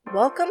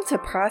Welcome to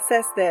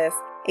Process This,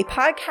 a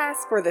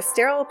podcast for the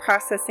sterile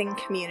processing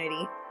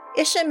community.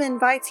 Isham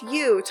invites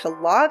you to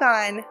log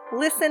on,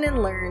 listen,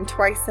 and learn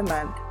twice a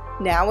month.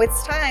 Now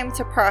it's time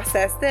to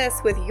process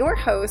this with your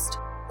host,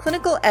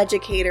 clinical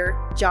educator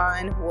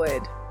John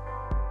Wood.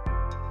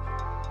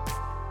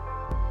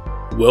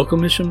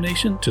 Welcome, Isham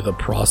Nation, to the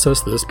Process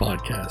This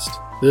podcast.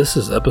 This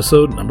is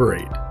episode number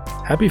 8.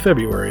 Happy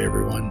February,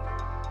 everyone.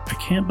 I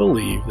can't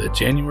believe that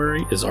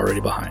January is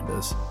already behind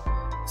us.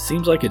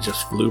 Seems like it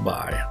just flew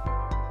by.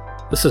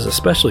 This is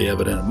especially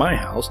evident at my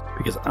house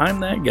because I'm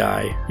that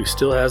guy who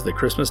still has the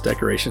Christmas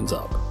decorations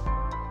up.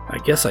 I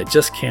guess I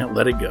just can't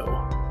let it go.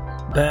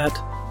 That,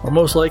 or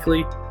most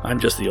likely,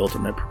 I'm just the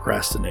ultimate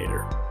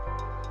procrastinator.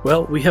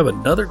 Well, we have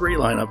another great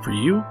lineup for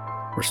you.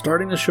 We're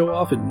starting the show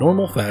off in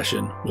normal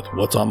fashion with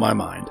What's on My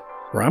Mind,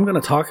 where I'm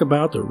going to talk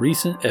about the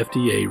recent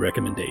FDA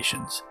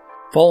recommendations.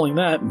 Following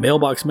that,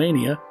 Mailbox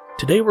Mania.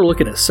 Today we're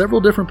looking at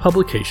several different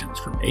publications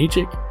from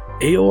AJIC,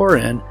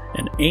 AORN,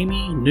 and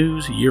AAMI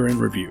News Year-End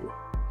Review.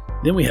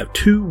 Then we have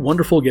 2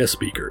 wonderful guest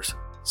speakers,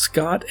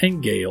 Scott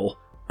and Gail,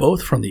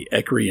 both from the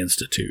ECRI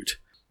Institute.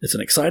 It's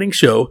an exciting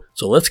show,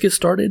 so let's get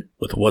started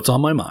with What's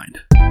on My Mind.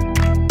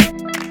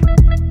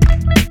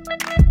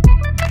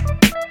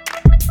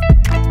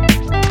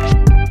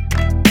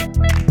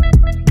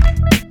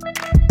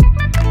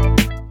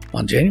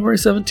 On January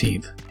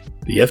 17th,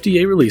 the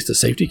FDA released a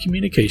safety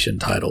communication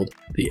titled,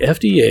 "The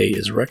FDA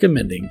is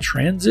recommending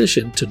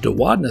transition to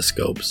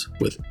duodenoscopes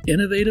with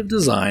innovative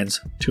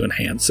designs to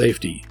enhance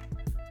safety."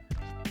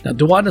 Now,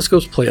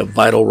 duodenoscopes play a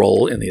vital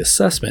role in the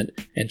assessment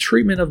and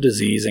treatment of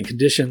disease and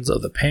conditions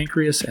of the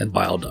pancreas and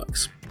bile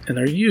ducts, and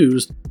they're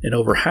used in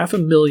over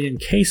 500,000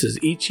 cases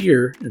each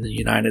year in the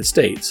United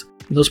States.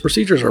 And those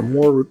procedures are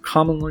more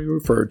commonly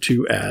referred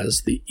to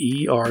as the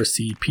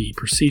ERCP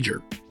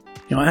procedure.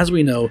 Now, as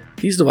we know,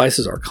 these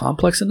devices are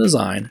complex in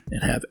design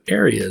and have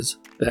areas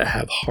that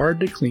have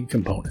hard-to-clean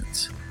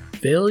components.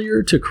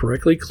 Failure to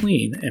correctly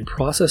clean and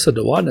process a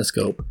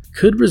duodenoscope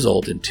could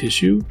result in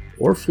tissue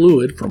or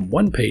fluid from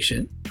one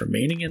patient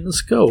remaining in the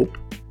scope,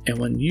 and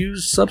when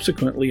used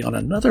subsequently on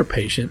another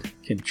patient,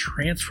 can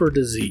transfer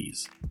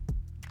disease.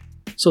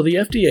 So the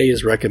FDA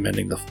is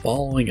recommending the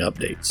following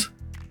updates.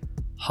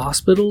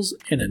 Hospitals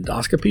and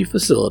endoscopy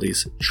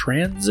facilities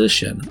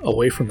transition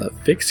away from the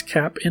fixed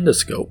cap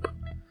endoscope.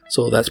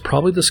 So that's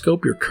probably the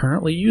scope you're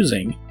currently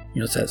using.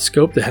 It's that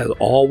scope that has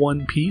all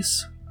one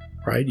piece,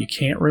 right? You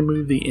can't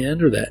remove the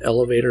end or that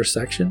elevator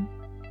section.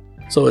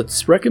 So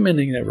it's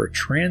recommending that we're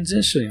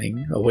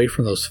transitioning away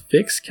from those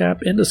fixed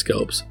cap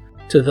endoscopes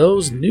to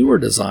those newer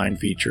design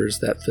features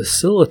that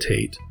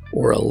facilitate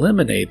or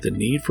eliminate the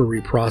need for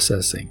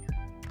reprocessing.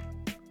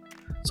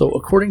 So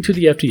according to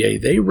the FDA,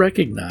 they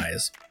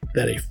recognize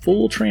that a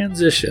full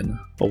transition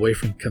away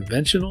from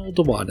conventional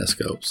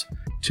duodenoscopes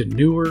to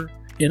newer,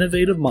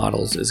 innovative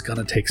models is going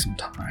to take some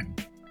time.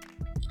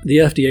 The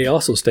FDA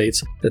also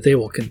states that they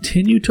will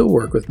continue to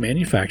work with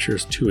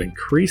manufacturers to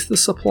increase the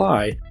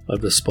supply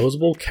of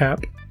disposable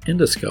cap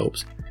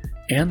endoscopes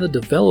and the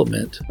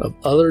development of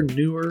other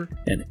newer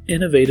and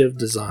innovative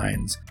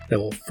designs that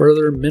will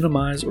further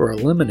minimize or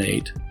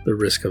eliminate the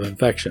risk of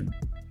infection.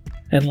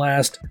 And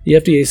last, the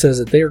FDA says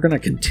that they are going to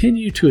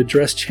continue to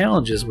address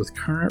challenges with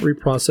current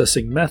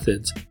reprocessing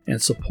methods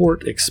and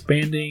support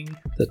expanding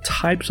the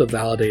types of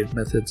validated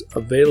methods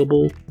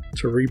available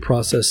to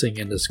reprocessing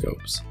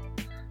endoscopes.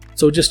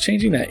 So just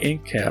changing that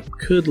end cap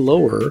could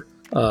lower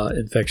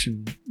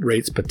infection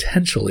rates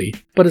potentially,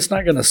 but it's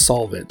not going to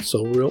solve it.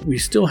 So we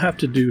still have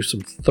to do some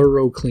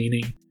thorough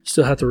cleaning,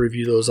 still have to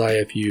review those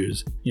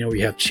IFUs.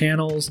 We have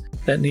channels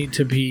that need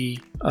to be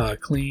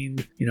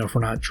cleaned, if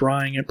we're not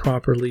drying it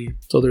properly.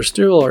 So there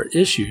still are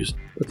issues,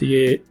 but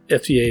the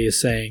FDA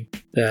is saying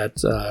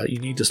that you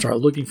need to start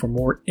looking for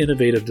more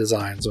innovative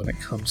designs when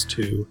it comes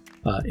to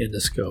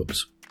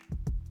endoscopes.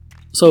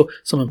 So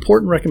some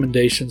important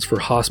recommendations for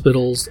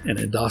hospitals and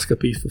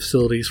endoscopy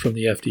facilities from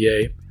the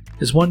FDA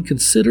is 1,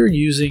 consider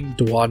using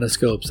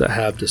duodenoscopes that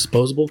have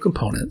disposable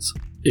components.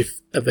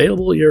 If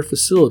available at your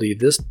facility,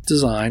 this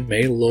design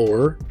may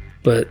lower,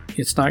 but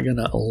it's not going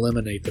to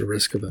eliminate the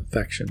risk of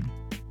infection.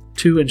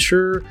 2,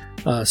 ensure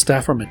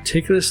staff are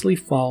meticulously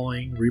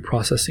following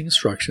reprocessing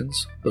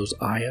instructions, those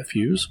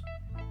IFUs.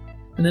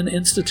 And then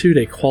institute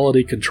a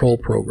quality control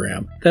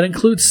program that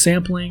includes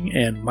sampling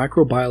and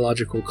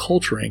microbiological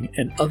culturing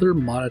and other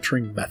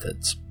monitoring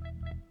methods.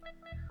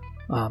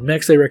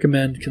 Next, they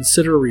recommend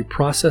consider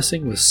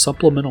reprocessing with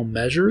supplemental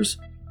measures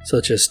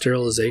such as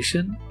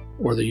sterilization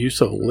or the use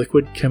of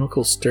liquid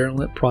chemical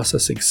sterilant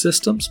processing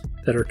systems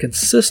that are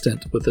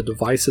consistent with the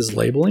device's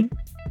labeling.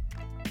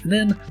 And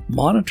then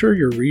monitor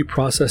your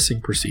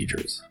reprocessing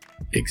procedures.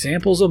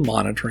 Examples of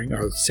monitoring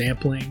are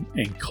sampling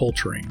and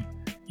culturing,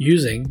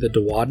 using the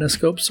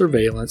duodenoscope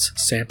surveillance,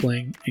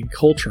 sampling, and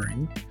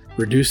culturing,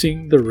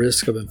 reducing the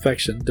risk of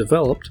infection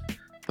developed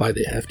by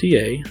the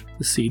FDA,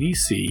 the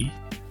CDC,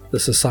 the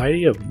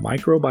Society of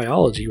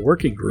Microbiology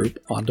Working Group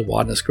on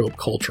Duodenoscope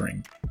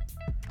Culturing.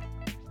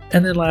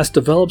 And then last,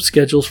 develop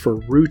schedules for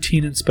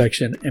routine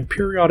inspection and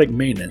periodic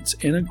maintenance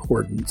in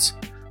accordance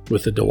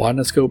with the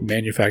duodenoscope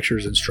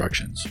manufacturer's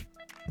instructions.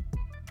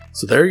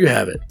 So there you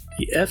have it,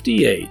 the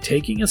FDA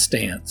taking a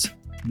stance,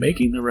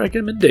 making the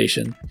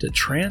recommendation to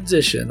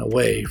transition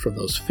away from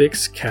those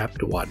fixed cap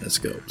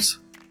duodenoscopes.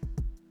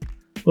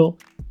 Well,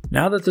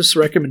 now that this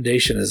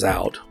recommendation is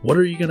out, what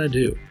are you going to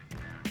do?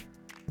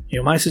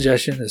 My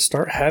suggestion is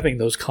start having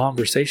those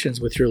conversations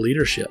with your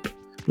leadership,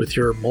 with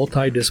your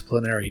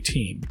multidisciplinary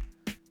team.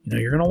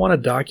 You're going to want to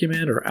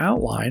document or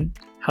outline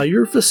how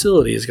your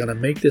facility is going to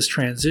make this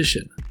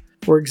transition.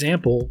 For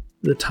example,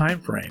 the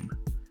time frame.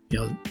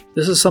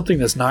 This is something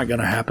that's not going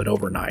to happen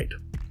overnight.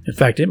 In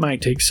fact, it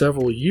might take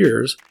several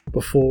years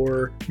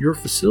before your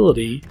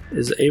facility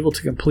is able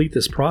to complete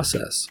this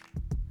process.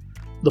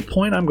 The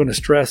point I'm going to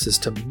stress is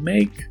to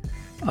make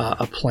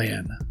a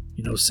plan.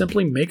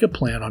 Simply make a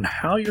plan on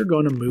how you're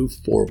going to move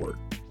forward.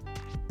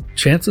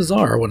 Chances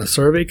are, when a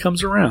survey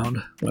comes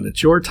around, when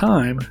it's your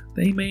time,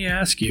 they may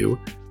ask you,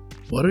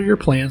 what are your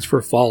plans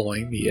for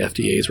following the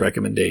FDA's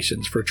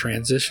recommendations for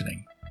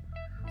transitioning?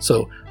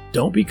 So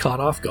don't be caught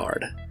off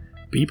guard.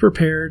 Be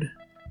prepared,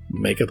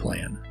 make a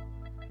plan.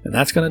 And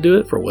that's going to do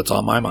it for What's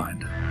on My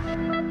Mind.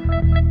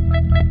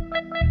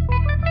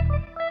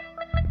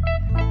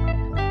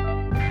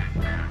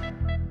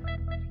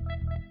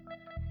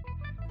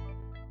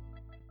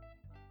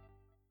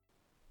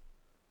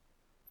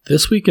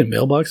 This week in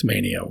Mailbox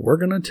Mania, we're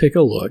going to take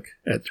a look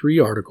at 3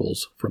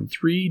 articles from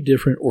 3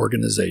 different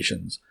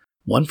organizations.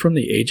 One from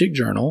the AJIC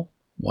Journal,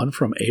 one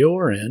from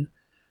AORN,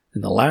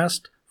 and the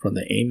last from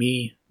the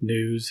AAMI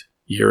News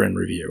Year-End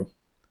Review.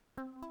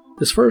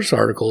 This first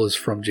article is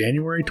from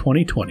January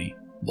 2020,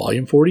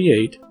 Volume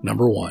 48,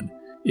 Number 1,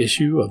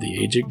 issue of the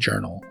AJIC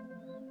Journal.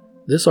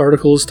 This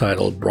article is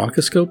titled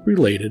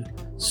Bronchoscope-Related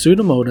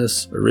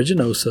Pseudomonas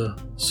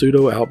aeruginosa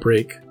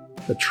Pseudo-Outbreak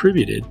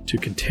Attributed to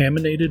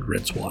Contaminated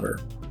Rinse Water.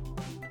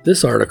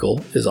 This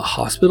article is a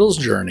hospital's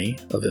journey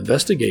of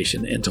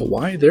investigation into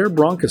why their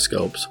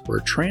bronchoscopes were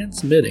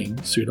transmitting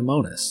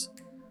Pseudomonas.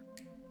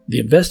 The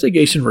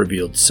investigation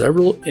revealed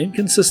several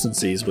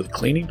inconsistencies with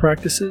cleaning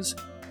practices.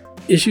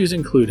 Issues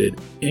included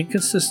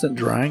inconsistent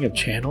drying of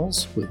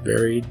channels with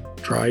varied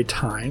dry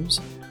times,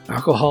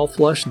 alcohol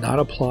flush not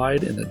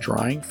applied in the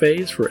drying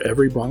phase for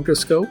every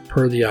bronchoscope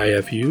per the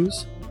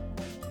IFUs,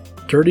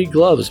 dirty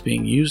gloves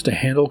being used to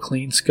handle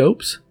clean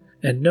scopes,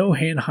 and no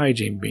hand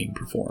hygiene being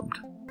performed.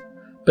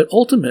 But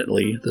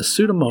ultimately, the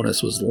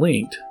Pseudomonas was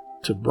linked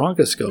to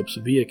bronchoscopes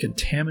via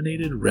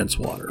contaminated rinse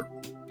water.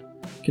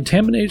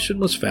 Contamination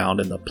was found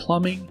in the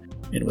plumbing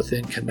and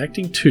within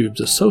connecting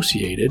tubes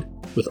associated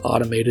with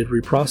automated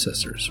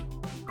reprocessors.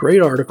 Great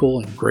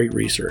article and great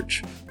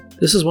research.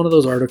 This is one of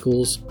those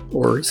articles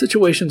or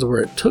situations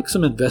where it took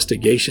some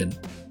investigation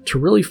to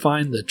really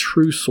find the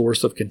true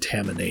source of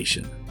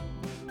contamination.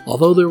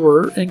 Although there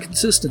were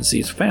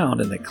inconsistencies found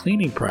in the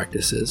cleaning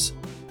practices,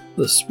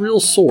 the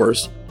real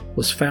source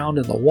was found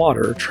in the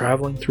water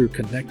traveling through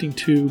connecting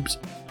tubes,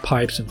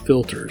 pipes, and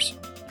filters.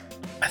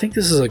 I think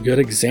this is a good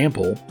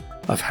example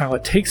of how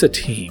it takes a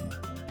team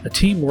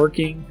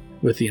working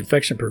with the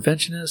infection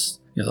preventionists,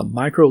 the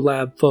micro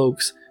lab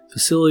folks,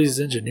 facilities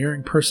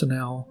engineering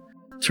personnel,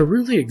 to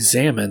really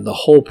examine the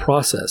whole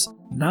process,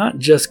 not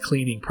just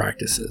cleaning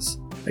practices.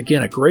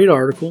 Again, a great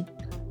article.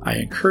 I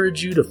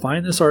encourage you to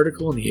find this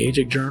article in the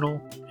AJIC Journal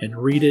and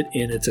read it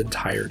in its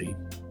entirety.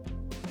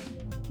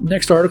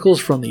 Next article is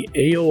from the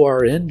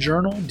AORN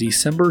Journal,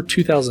 December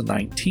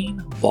 2019,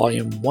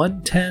 Volume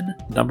 110,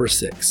 Number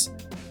 6.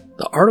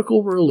 The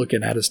article we're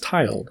looking at is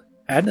titled,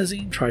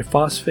 Adenosine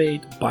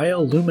Triphosphate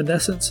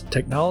Bioluminescence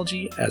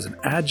Technology as an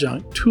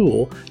Adjunct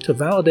Tool to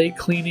Validate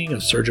Cleaning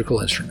of Surgical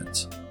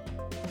Instruments.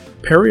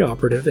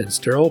 Perioperative and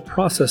sterile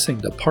processing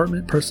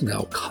department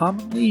personnel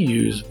commonly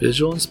use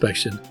visual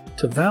inspection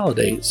to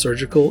validate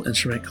surgical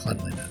instrument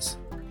cleanliness.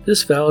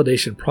 This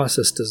validation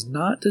process does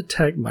not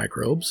detect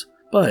microbes,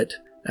 but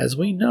as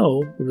we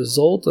know, the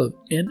result of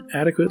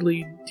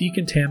inadequately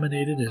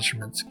decontaminated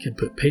instruments can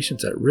put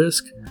patients at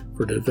risk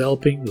for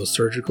developing those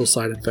surgical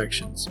site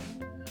infections.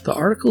 The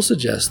article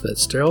suggests that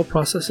sterile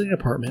processing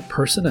department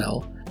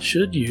personnel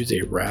should use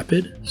a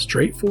rapid,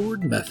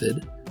 straightforward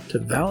method to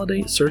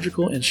validate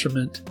surgical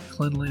instrument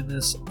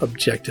cleanliness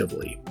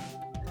objectively.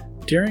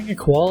 During a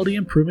quality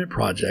improvement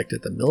project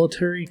at the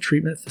military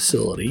treatment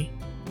facility,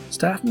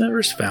 staff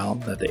members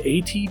found that the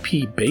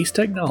ATP-based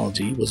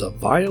technology was a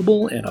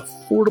viable and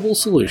affordable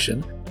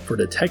solution for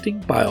detecting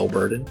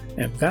bioburden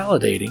and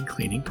validating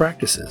cleaning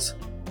practices.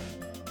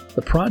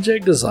 The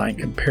project design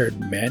compared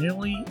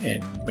manually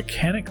and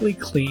mechanically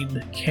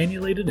cleaned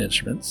cannulated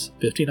instruments,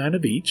 59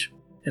 of each,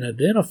 and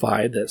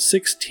identified that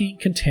 16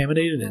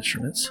 contaminated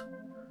instruments,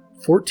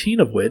 14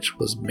 of which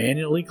was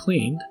manually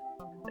cleaned,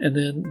 and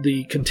then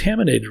the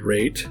contaminated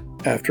rate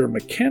after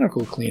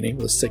mechanical cleaning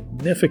was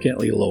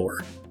significantly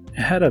lower.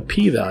 It had a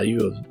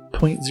p-value of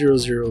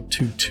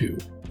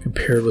 0.0022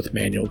 compared with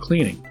manual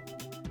cleaning.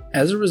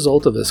 As a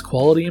result of this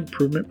quality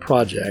improvement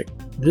project,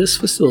 this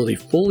facility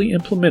fully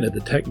implemented the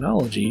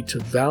technology to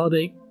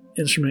validate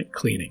instrument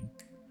cleaning.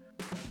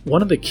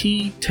 One of the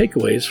key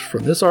takeaways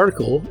from this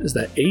article is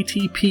that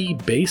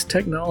ATP-based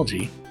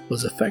technology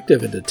was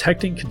effective in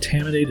detecting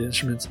contaminated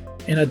instruments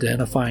and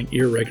identifying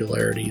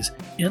irregularities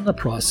in the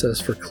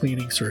process for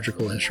cleaning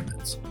surgical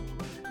instruments.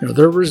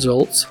 Their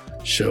results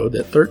showed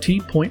that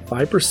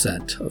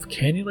 13.5% of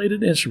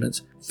cannulated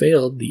instruments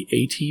failed the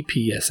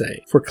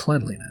ATPSA for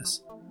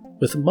cleanliness,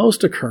 with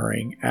most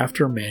occurring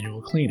after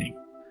manual cleaning.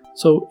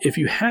 So if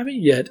you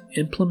haven't yet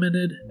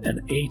implemented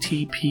an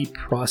ATP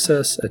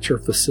process at your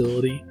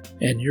facility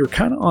and you're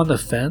kind of on the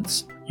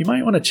fence, you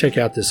might want to check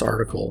out this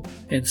article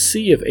and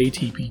see if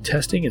ATP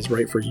testing is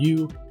right for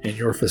you and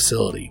your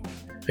facility.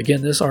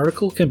 Again, this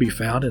article can be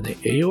found in the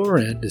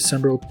AORN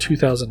December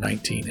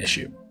 2019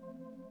 issue.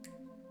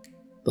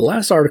 The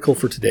last article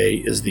for today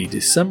is the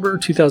December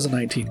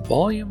 2019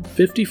 Volume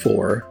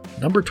 54,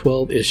 Number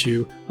 12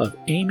 issue of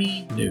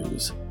AAMI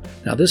News.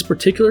 Now, this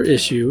particular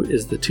issue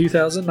is the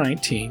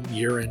 2019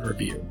 year-end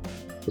review.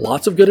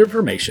 Lots of good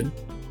information,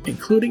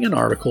 including an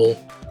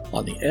article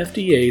on the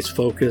FDA's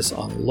focus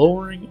on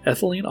lowering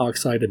ethylene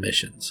oxide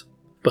emissions.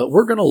 But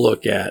we're going to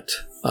look at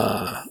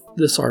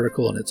this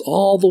article, and it's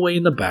all the way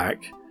in the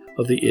back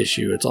of the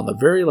issue. It's on the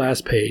very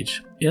last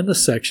page in the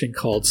section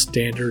called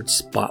Standard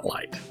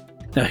Spotlight.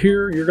 Now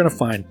here you're going to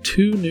find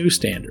two new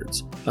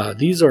standards.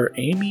 These are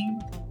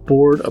AAMI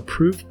board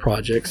approved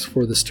projects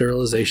for the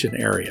sterilization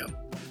area.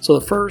 So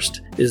the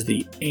first is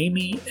the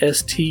AAMI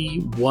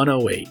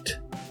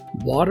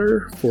ST108,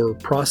 Water for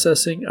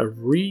Processing of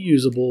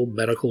Reusable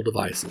Medical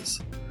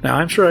Devices. Now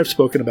I'm sure I've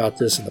spoken about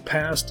this in the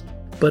past,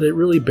 but it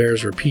really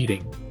bears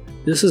repeating.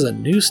 This is a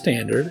new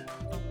standard,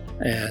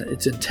 and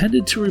it's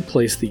intended to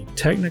replace the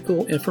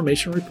Technical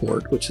Information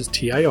Report, which is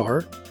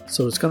TIR.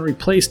 So it's going to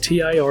replace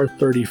TIR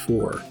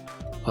 34.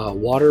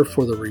 Water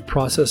for the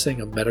Reprocessing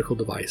of Medical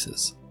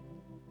Devices.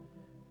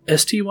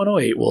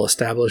 ST108 will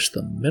establish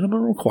the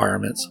minimum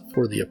requirements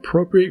for the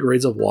appropriate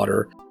grades of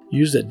water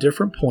used at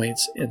different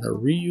points in the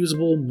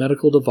reusable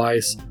medical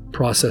device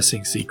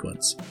processing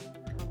sequence.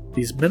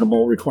 These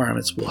minimal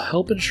requirements will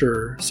help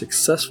ensure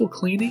successful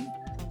cleaning,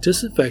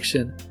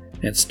 disinfection,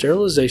 and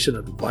sterilization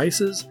of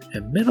devices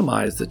and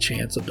minimize the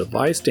chance of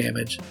device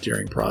damage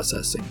during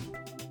processing.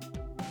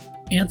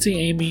 ANSI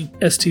AAMI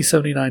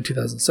ST79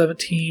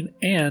 2017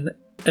 and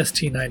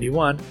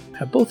ST91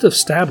 have both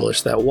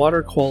established that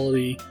water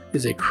quality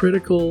is a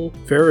critical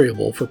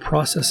variable for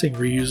processing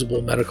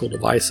reusable medical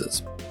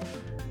devices.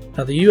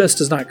 Now, the U.S.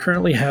 does not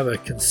currently have a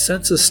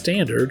consensus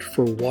standard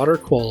for water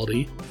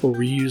quality for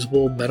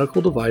reusable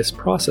medical device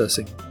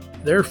processing.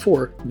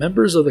 Therefore,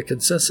 members of the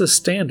consensus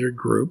standard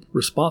group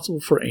responsible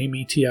for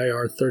AAMI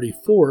TIR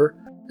 34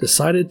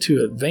 decided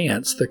to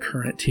advance the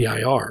current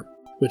TIR,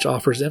 which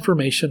offers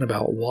information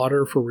about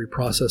water for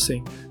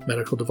reprocessing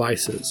medical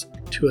devices,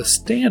 to a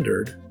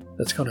standard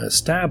that's going to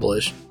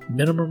establish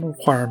minimum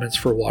requirements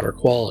for water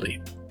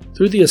quality.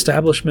 Through the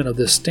establishment of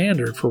this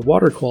standard for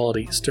water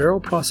quality, sterile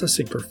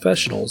processing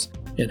professionals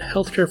in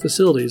healthcare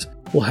facilities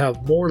will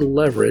have more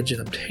leverage in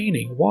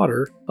obtaining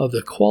water of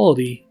the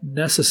quality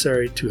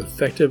necessary to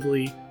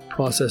effectively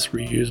process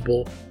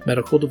reusable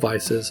medical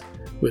devices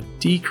with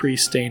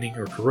decreased staining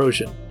or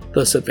corrosion,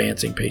 thus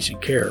advancing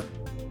patient care.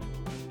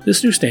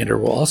 This new standard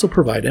will also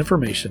provide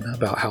information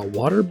about how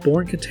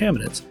waterborne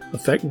contaminants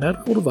affect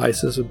medical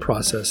devices and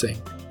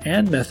processing,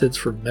 and methods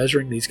for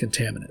measuring these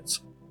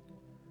contaminants.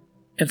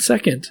 And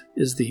second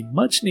is the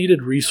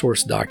much-needed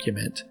resource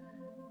document,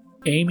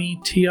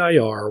 AAMI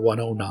TIR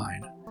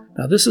 109.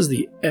 Now, this is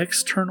the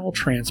external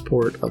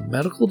transport of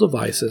medical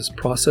devices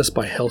processed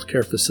by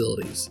healthcare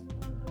facilities.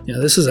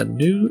 This is a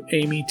new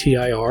AAMI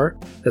TIR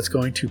that's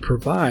going to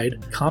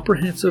provide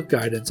comprehensive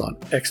guidance on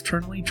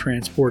externally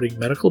transporting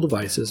medical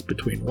devices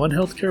between one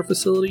healthcare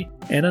facility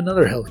and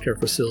another healthcare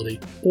facility,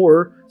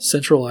 or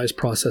centralized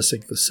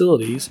processing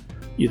facilities,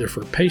 either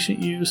for patient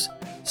use,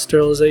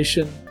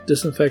 sterilization,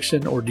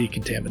 disinfection, or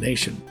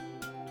decontamination.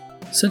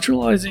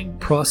 Centralizing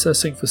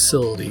processing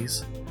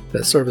facilities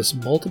that service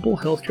multiple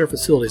healthcare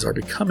facilities are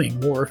becoming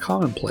more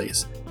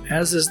commonplace,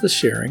 as is the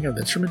sharing of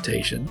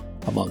instrumentation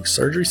among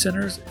surgery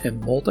centers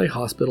and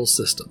multi-hospital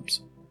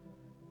systems.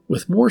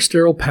 With more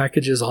sterile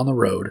packages on the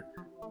road,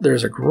 there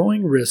is a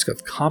growing risk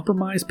of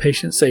compromised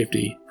patient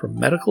safety from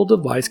medical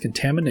device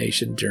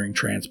contamination during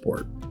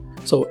transport.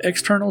 So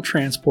external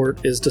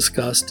transport is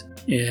discussed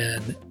in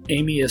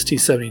AAMI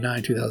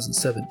ST79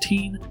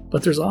 2017,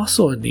 but there's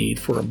also a need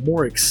for a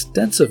more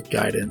extensive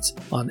guidance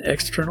on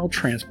external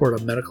transport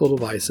of medical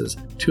devices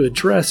to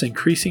address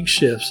increasing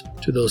shifts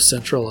to those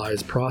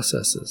centralized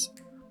processes.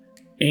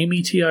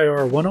 AAMI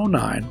TIR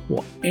 109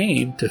 will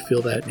aim to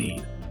fill that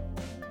need.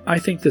 I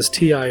think this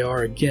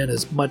TIR again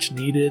is much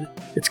needed.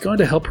 It's going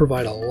to help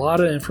provide a lot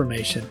of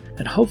information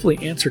and hopefully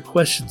answer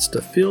questions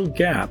to fill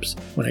gaps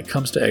when it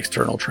comes to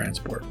external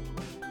transport.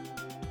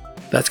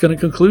 That's going to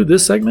conclude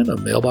this segment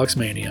of Mailbox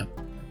Mania.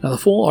 Now, the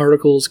full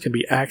articles can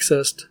be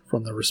accessed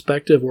from the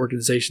respective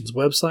organizations'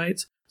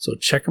 websites, so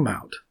check them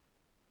out.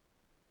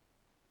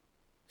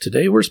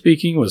 Today we're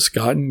speaking with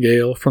Scott and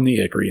Gail from the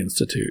ICRI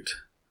Institute.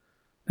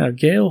 Now,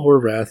 Gail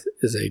Horvath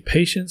is a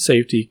patient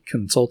safety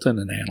consultant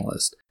and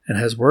analyst, and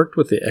has worked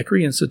with the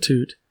ICRI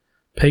Institute,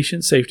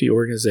 Patient Safety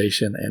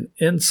Organization, and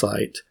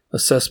Insight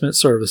Assessment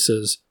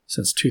Services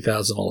since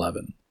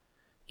 2011.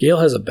 Gail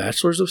has a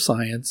Bachelor's of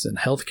Science in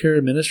Healthcare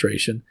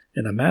Administration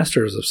and a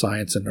Master's of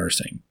Science in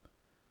Nursing.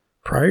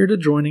 Prior to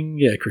joining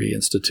the ECRI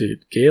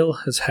Institute, Gail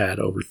has had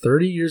over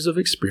 30 years of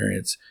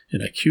experience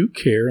in acute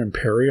care and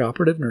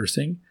perioperative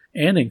nursing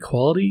and in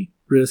quality,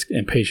 risk,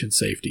 and patient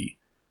safety.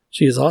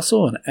 She is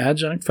also an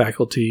adjunct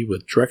faculty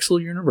with Drexel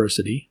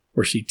University,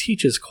 where she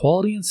teaches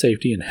quality and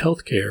safety in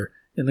healthcare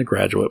in the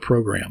graduate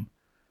program.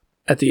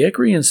 At the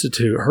ECRI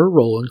Institute, her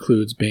role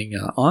includes being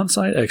an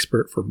on-site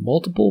expert for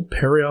multiple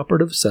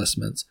perioperative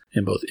assessments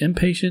in both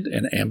inpatient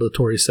and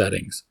ambulatory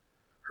settings.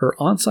 Her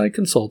on-site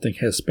consulting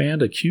has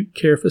spanned acute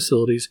care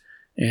facilities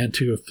and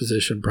to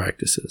physician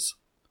practices.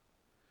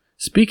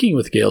 Speaking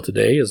with Gail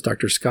today is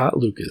Dr. Scott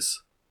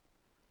Lucas.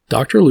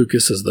 Dr.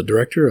 Lucas is the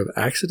Director of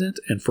Accident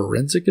and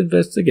Forensic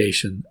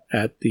Investigation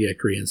at the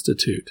ECRI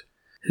Institute.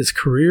 His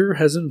career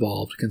has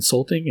involved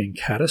consulting in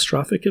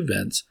catastrophic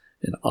events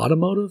in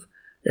automotive,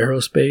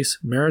 aerospace,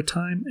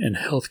 maritime, and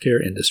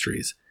healthcare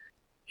industries.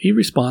 He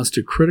responds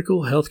to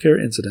critical healthcare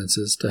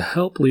incidences to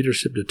help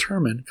leadership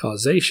determine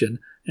causation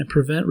and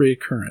prevent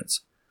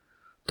reoccurrence.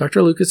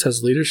 Dr. Lucas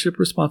has leadership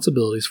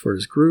responsibilities for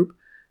his group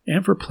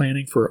and for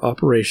planning for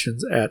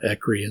operations at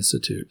ECRI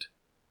Institute.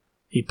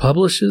 He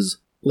publishes,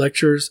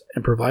 lectures,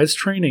 and provides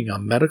training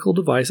on medical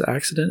device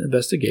accident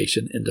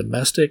investigation in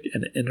domestic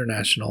and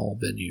international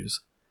venues.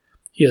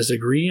 He has a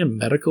degree in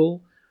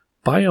medical,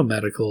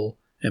 biomedical,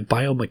 and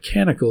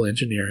biomechanical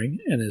engineering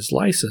and is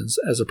licensed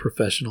as a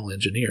professional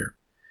engineer.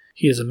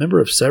 He is a member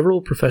of several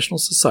professional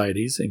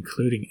societies,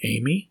 including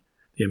AAMI,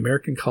 the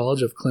American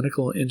College of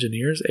Clinical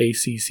Engineers,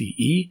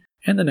 ACCE,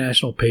 and the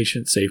National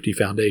Patient Safety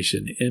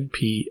Foundation,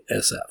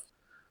 NPSF.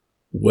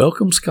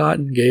 Welcome, Scott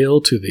and Gail,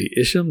 to the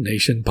Isham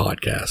Nation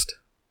podcast.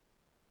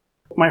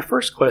 My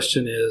first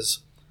question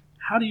is,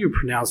 how do you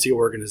pronounce the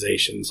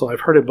organization? So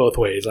I've heard it both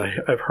ways.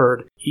 I've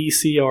heard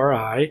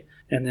ECRI,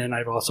 and then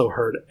I've also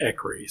heard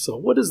ECRI. So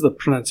what is the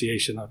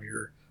pronunciation of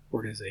your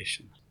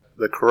organization?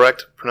 The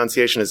correct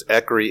pronunciation is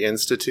ECRI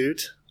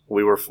Institute.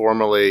 We were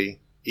formerly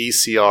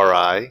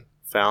ECRI,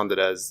 founded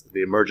as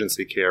the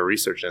Emergency Care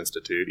Research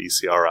Institute,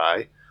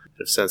 ECRI.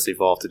 Have since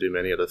evolved to do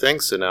many other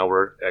things, so now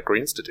we're ECRI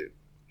Institute.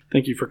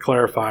 Thank you for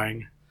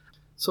clarifying.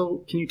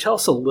 So can you tell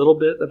us a little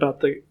bit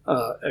about the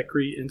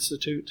ECRI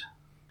Institute?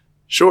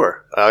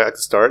 Sure. I can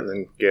start, and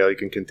then Gail, you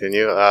can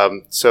continue.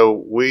 So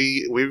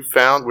we were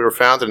founded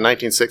in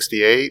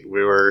 1968.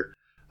 We were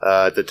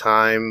at the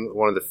time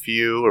one of the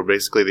few, or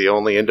basically the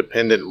only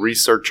independent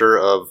researcher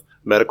of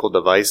medical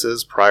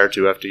devices prior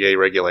to FDA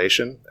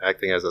regulation,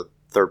 acting as a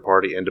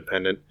third-party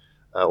independent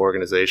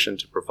organization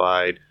to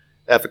provide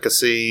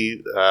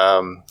efficacy,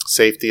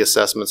 safety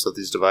assessments of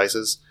these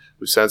devices.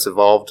 We've since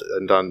evolved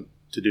and done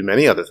to do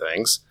many other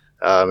things,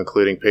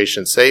 including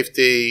patient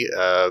safety,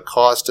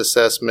 cost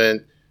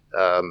assessment.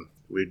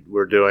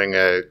 We're doing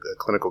a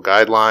clinical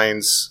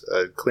guidelines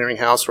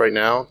clearinghouse right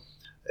now,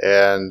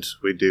 and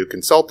we do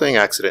consulting,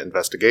 accident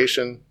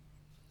investigation.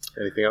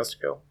 Anything else to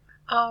go?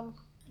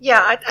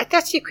 I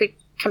guess you could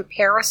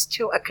compare us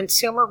to a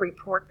consumer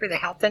report for the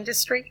health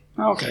industry.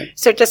 Okay.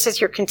 So just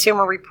as your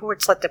consumer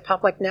reports let the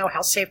public know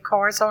how safe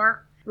cars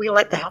are, we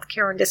let the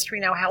healthcare industry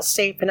know how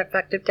safe and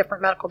effective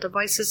different medical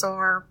devices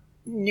are,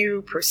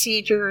 new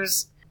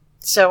procedures.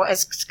 So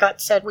as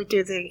Scott said, we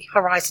do the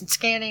horizon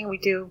scanning. We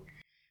do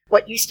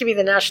what used to be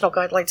the National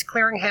Guidelines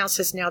Clearinghouse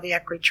is now the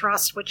ECRI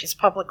Trust, which is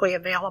publicly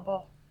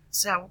available.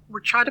 So we're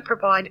trying to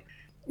provide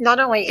not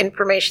only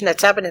information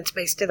that's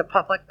evidence-based to the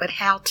public, but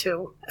how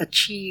to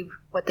achieve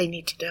what they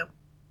need to do.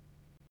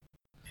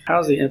 How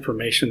is the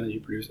information that you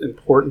produce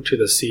important to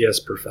the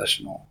CS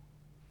professional?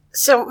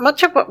 So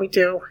much of what we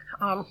do,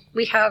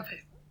 we have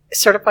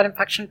certified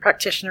infection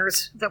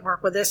practitioners that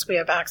work with us. We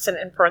have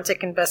accident and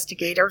forensic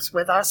investigators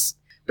with us.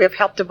 We have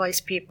health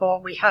device people.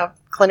 We have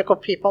clinical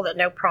people that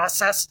know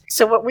process.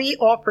 So what we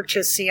offer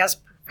to CS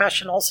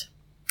professionals,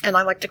 and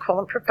I like to call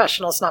them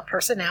professionals, not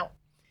personnel,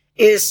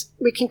 is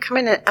we can come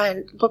in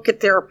and look at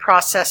their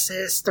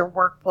processes, their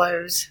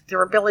workflows,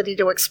 their ability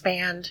to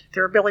expand,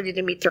 their ability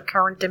to meet their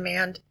current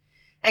demand,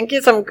 and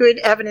give them good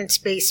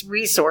evidence-based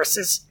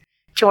resources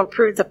to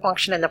improve the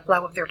function and the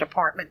flow of their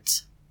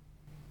departments.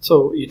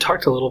 So you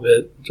talked a little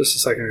bit just a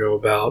second ago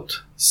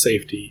about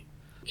safety.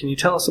 Can you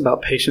tell us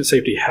about patient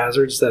safety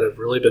hazards that have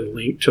really been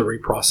linked to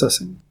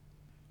reprocessing?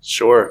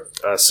 Sure.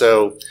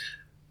 So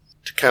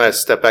to kind of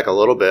step back a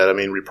little bit, I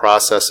mean,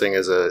 reprocessing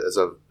is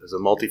a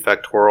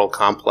multifactorial,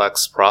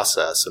 complex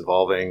process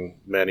involving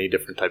many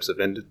different types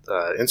of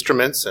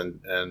instruments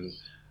and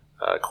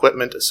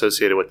equipment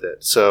associated with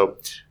it. So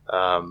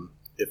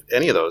if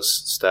any of those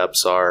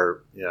steps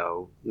are,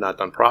 not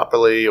done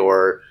properly,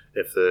 or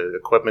if the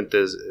equipment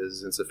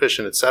is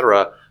insufficient, et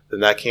cetera, then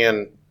that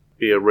can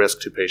be a risk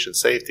to patient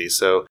safety.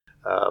 So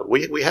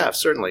we have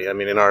certainly, I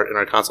mean, in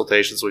our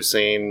consultations, we've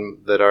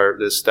seen that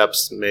the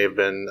steps may have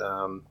been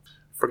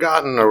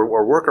forgotten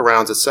or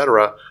workarounds, et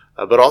cetera.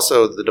 But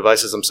also the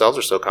devices themselves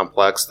are so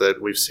complex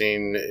that we've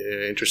seen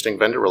interesting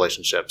vendor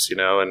relationships,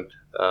 and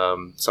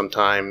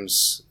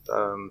sometimes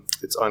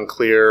it's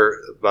unclear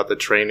about the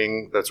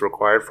training that's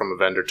required from a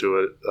vendor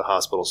to a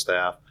hospital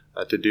staff.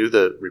 to do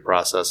the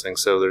reprocessing.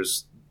 So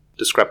there's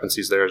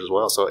discrepancies there as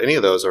well. So any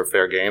of those are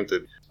fair game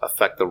to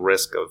affect the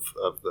risk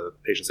of the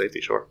patient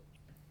safety, sure.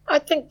 I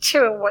think,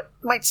 too, what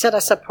might set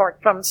us apart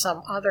from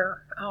some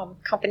other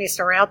companies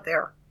that are out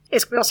there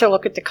is we also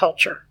look at the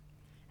culture,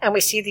 and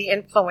we see the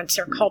influence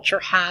their culture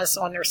has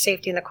on their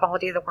safety and the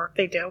quality of the work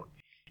they do.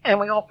 And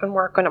we often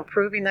work on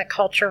improving that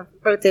culture,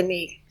 both in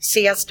the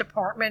CS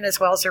department as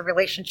well as their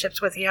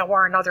relationships with the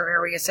OR and other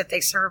areas that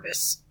they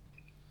service.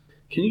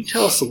 Can you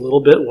tell us a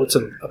little bit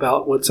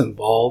about what's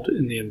involved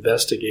in the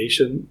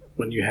investigation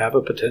when you have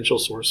a potential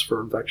source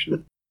for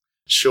infection?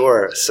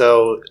 Sure.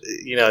 So,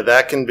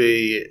 that can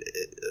be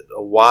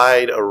a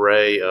wide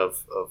array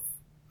of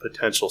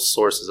potential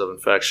sources of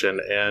infection.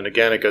 And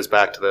again, it goes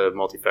back to the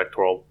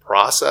multifactorial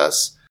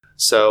process.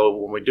 So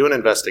when we do an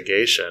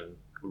investigation,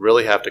 we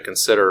really have to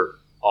consider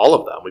all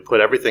of them. We put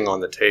everything on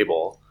the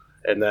table,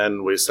 and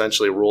then we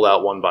essentially rule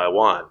out one by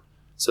one.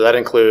 So that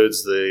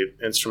includes the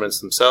instruments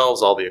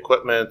themselves, all the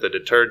equipment, the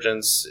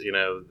detergents,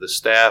 the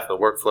staff, the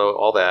workflow,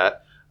 all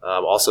that.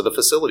 Also the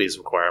facilities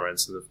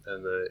requirements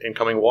and the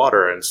incoming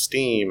water and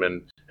steam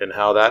and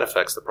how that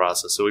affects the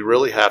process. So we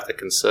really have to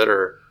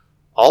consider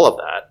all of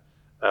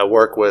that,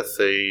 work with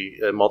a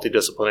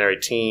multidisciplinary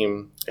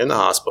team in the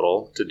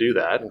hospital to do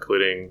that,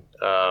 including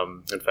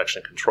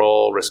infection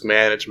control, risk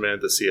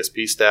management, the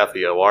CSP staff,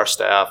 the OR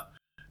staff,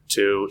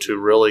 to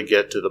really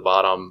get to the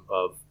bottom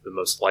of the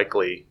most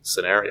likely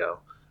scenario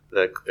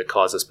that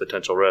causes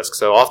potential risk.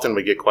 So often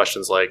we get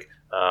questions like,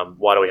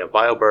 why do we have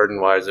bioburden?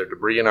 Why is there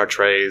debris in our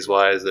trays?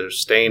 Why is there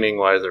staining?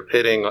 Why is there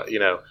pitting?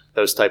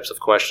 Those types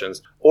of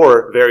questions.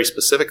 Or very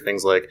specific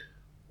things like,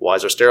 why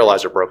is our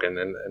sterilizer broken?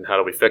 And how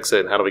do we fix it?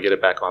 And how do we get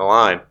it back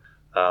online?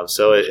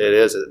 So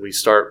we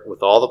start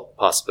with all the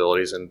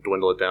possibilities and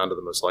dwindle it down to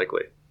the most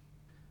likely.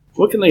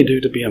 What can they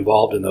do to be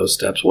involved in those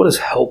steps? What is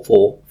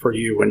helpful for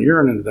you when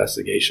you're in an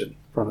investigation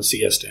from a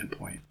CS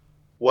standpoint?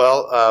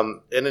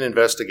 Well, in an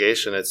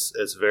investigation,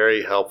 it's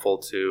very helpful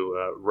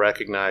to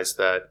recognize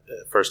that,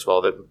 first of all,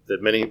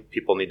 that many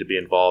people need to be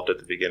involved at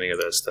the beginning of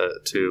this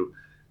to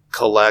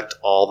collect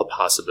all the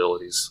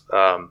possibilities.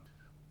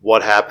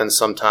 What happens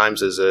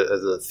sometimes is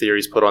a theory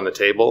is put on the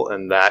table,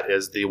 and that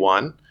is the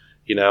one,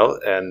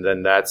 and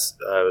then that's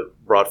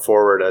brought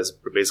forward as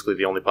basically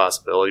the only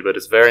possibility. But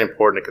it's very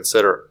important to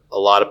consider a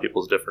lot of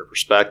people's different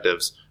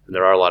perspectives, and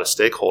there are a lot of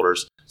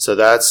stakeholders. So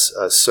that's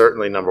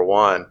certainly number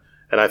one.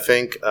 And I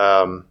think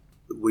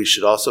we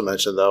should also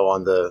mention, though,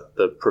 on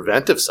the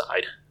preventive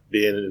side,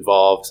 being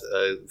involved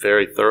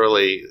very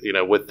thoroughly,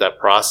 with that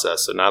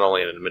process, and not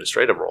only in an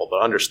administrative role,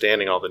 but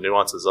understanding all the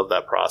nuances of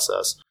that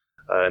process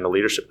in a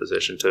leadership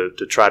position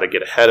to try to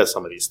get ahead of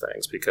some of these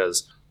things.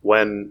 Because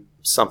when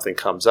something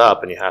comes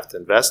up and you have to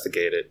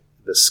investigate it,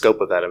 the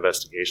scope of that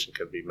investigation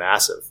can be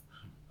massive.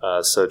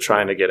 So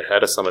trying to get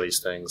ahead of some of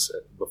these things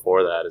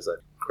before that is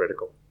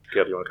critical.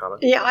 Gail, do you want to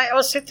comment? Yeah, I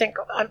also think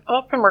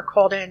often we're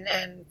called in,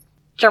 and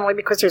generally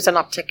because there's an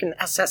uptick in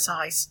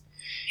SSIs.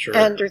 Sure.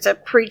 And there's a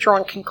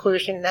pre-drawn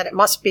conclusion that it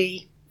must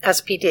be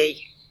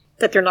SPD,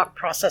 that they're not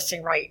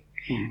processing right.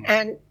 Mm-hmm.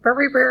 And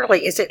very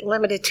rarely is it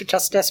limited to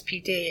just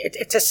SPD.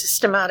 It's a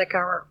systematic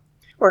error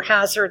or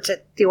hazards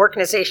that the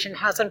organization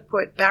hasn't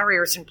put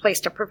barriers in place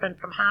to prevent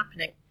from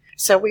happening.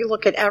 So we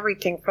look at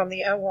everything from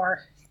the OR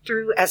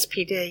through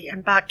SPD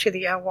and back to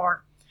the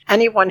OR.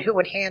 Anyone who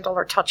would handle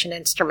or touch an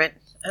instrument,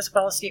 as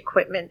well as the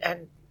equipment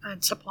and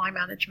supply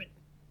management.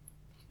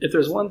 If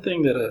there's one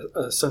thing that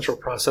a central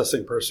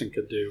processing person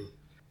could do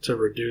to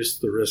reduce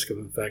the risk of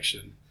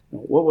infection,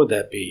 what would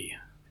that be?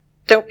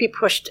 Don't be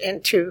pushed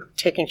into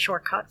taking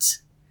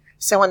shortcuts.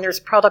 So when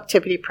there's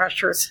productivity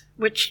pressures,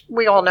 which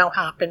we all know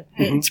happen,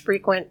 mm-hmm. It's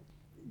frequent,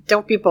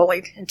 don't be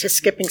bullied into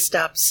skipping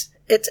steps.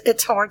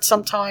 It's hard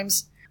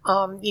sometimes.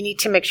 You need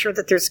to make sure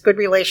that there's good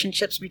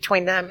relationships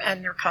between them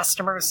and their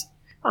customers,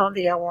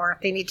 the OR.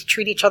 They need to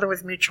treat each other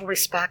with mutual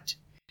respect.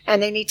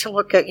 And they need to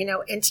look at,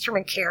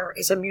 instrument care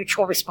is a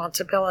mutual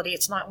responsibility.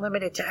 It's not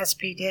limited to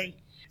SPD.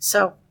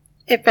 So,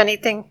 if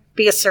anything,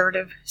 be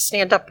assertive.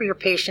 Stand up for your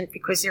patient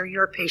because they're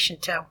your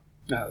patient too.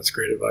 Yeah, that's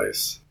great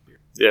advice.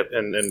 Yeah,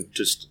 and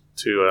just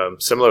to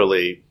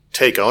similarly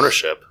take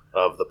ownership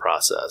of the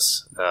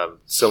process.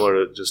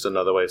 Similar to just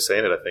another way of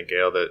saying it, I think,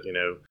 Gail,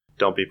 that,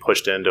 don't be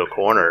pushed into a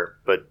corner,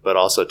 but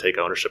also take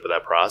ownership of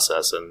that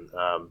process. And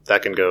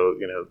that can go,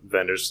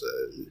 vendors,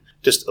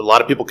 just a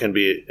lot of people can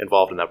be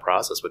involved in that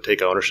process, but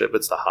take ownership.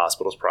 It's the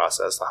hospital's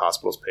process, the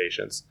hospital's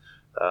patients.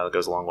 It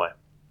goes a long way.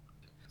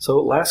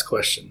 So last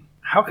question.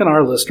 How can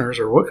our listeners,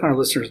 or what can our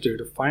listeners do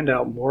to find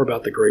out more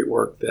about the great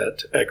work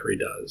that ECRI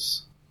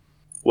does?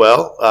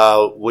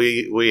 Well,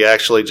 we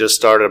actually just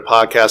started a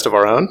podcast of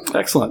our own.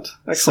 Excellent.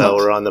 So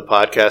we're on the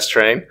podcast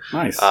train.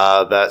 Nice.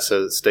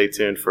 So stay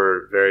tuned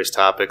for various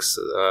topics.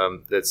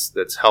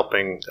 That's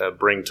helping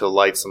bring to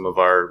light some of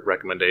our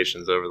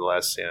recommendations over the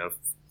last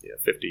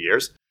 50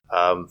 years.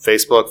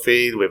 Facebook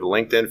feed. We have a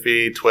LinkedIn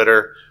feed,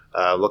 Twitter.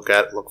 Look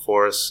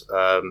for us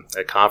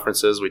at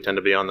conferences. We tend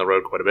to be on the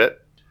road quite a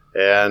bit,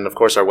 and of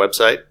course our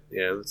website.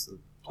 There's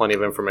plenty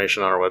of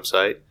information on our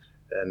website.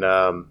 And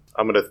I'm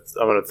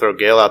gonna throw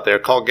Gail out there.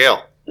 Call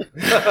Gail.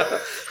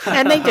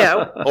 And they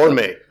do. Or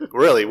me.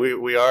 Really,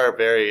 we are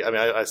very,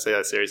 I say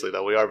that seriously,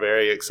 though. We are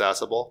very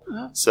accessible.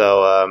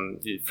 So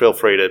you feel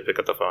free to pick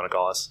up the phone and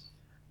call us.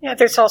 Yeah,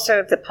 there's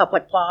also the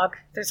public blog.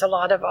 There's a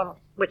lot of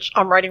which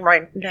I'm writing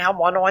right now,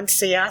 one on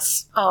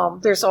CS.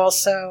 There's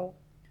also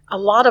a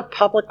lot of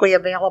publicly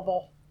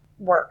available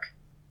work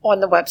on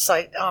the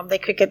website. They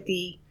could get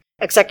the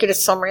executive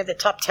summary of the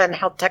top 10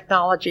 health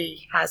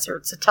technology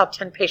hazards, the top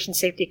 10 patient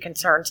safety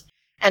concerns.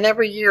 And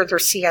every year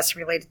there's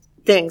CS-related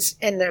things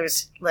in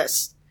those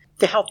lists.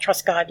 The Health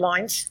Trust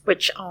Guidelines,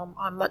 which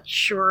I'm not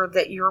sure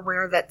that you're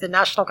aware that the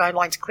National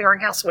Guidelines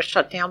Clearinghouse was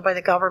shut down by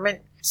the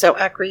government. So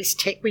ECRI's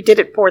we did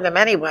it for them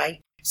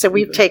anyway. So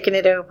we've taken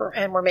it over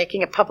and we're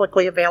making it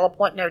publicly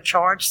available at no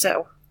charge.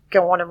 So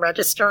go on and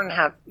register and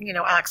have,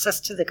 access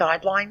to the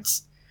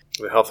guidelines.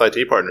 The Health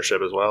IT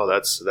partnership as well.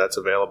 That's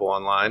available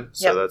online.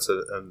 So that's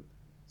a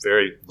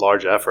very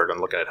large effort on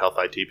looking at health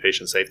IT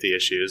patient safety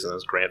issues, and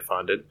it's grant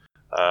funded.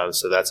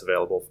 So that's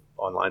available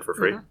online for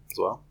free as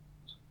well.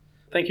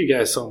 Thank you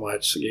guys so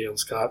much, Gail and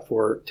Scott,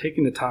 for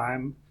taking the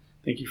time.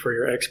 Thank you for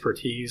your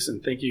expertise,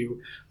 and thank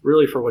you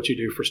really for what you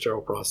do for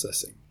sterile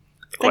processing.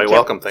 Quite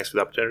welcome. Thanks for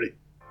the opportunity.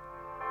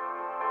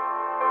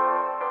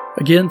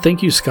 Again,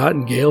 thank you, Scott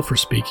and Gail, for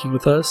speaking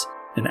with us.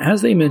 And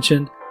as they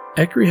mentioned,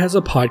 ECRI has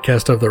a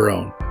podcast of their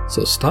own,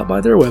 so stop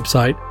by their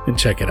website and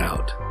check it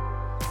out.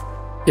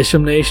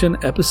 Isham Nation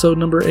episode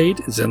number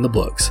 8 is in the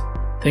books.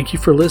 Thank you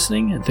for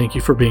listening, and thank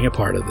you for being a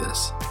part of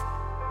this.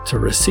 To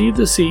receive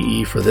the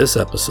CE for this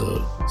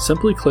episode,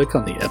 simply click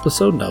on the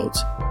episode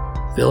notes,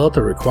 fill out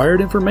the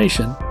required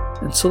information,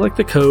 and select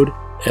the code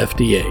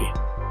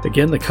FDA.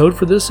 Again, the code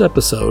for this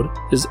episode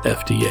is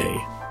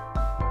FDA.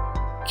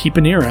 Keep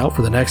an ear out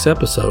for the next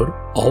episode,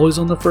 always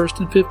on the 1st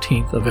and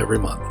 15th of every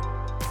month.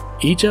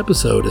 Each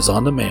episode is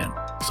on demand,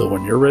 so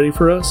when you're ready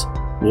for us,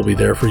 we'll be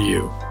there for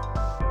you.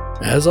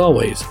 As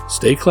always,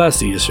 stay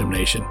classy, Isham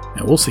Nation,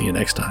 and we'll see you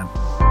next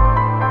time.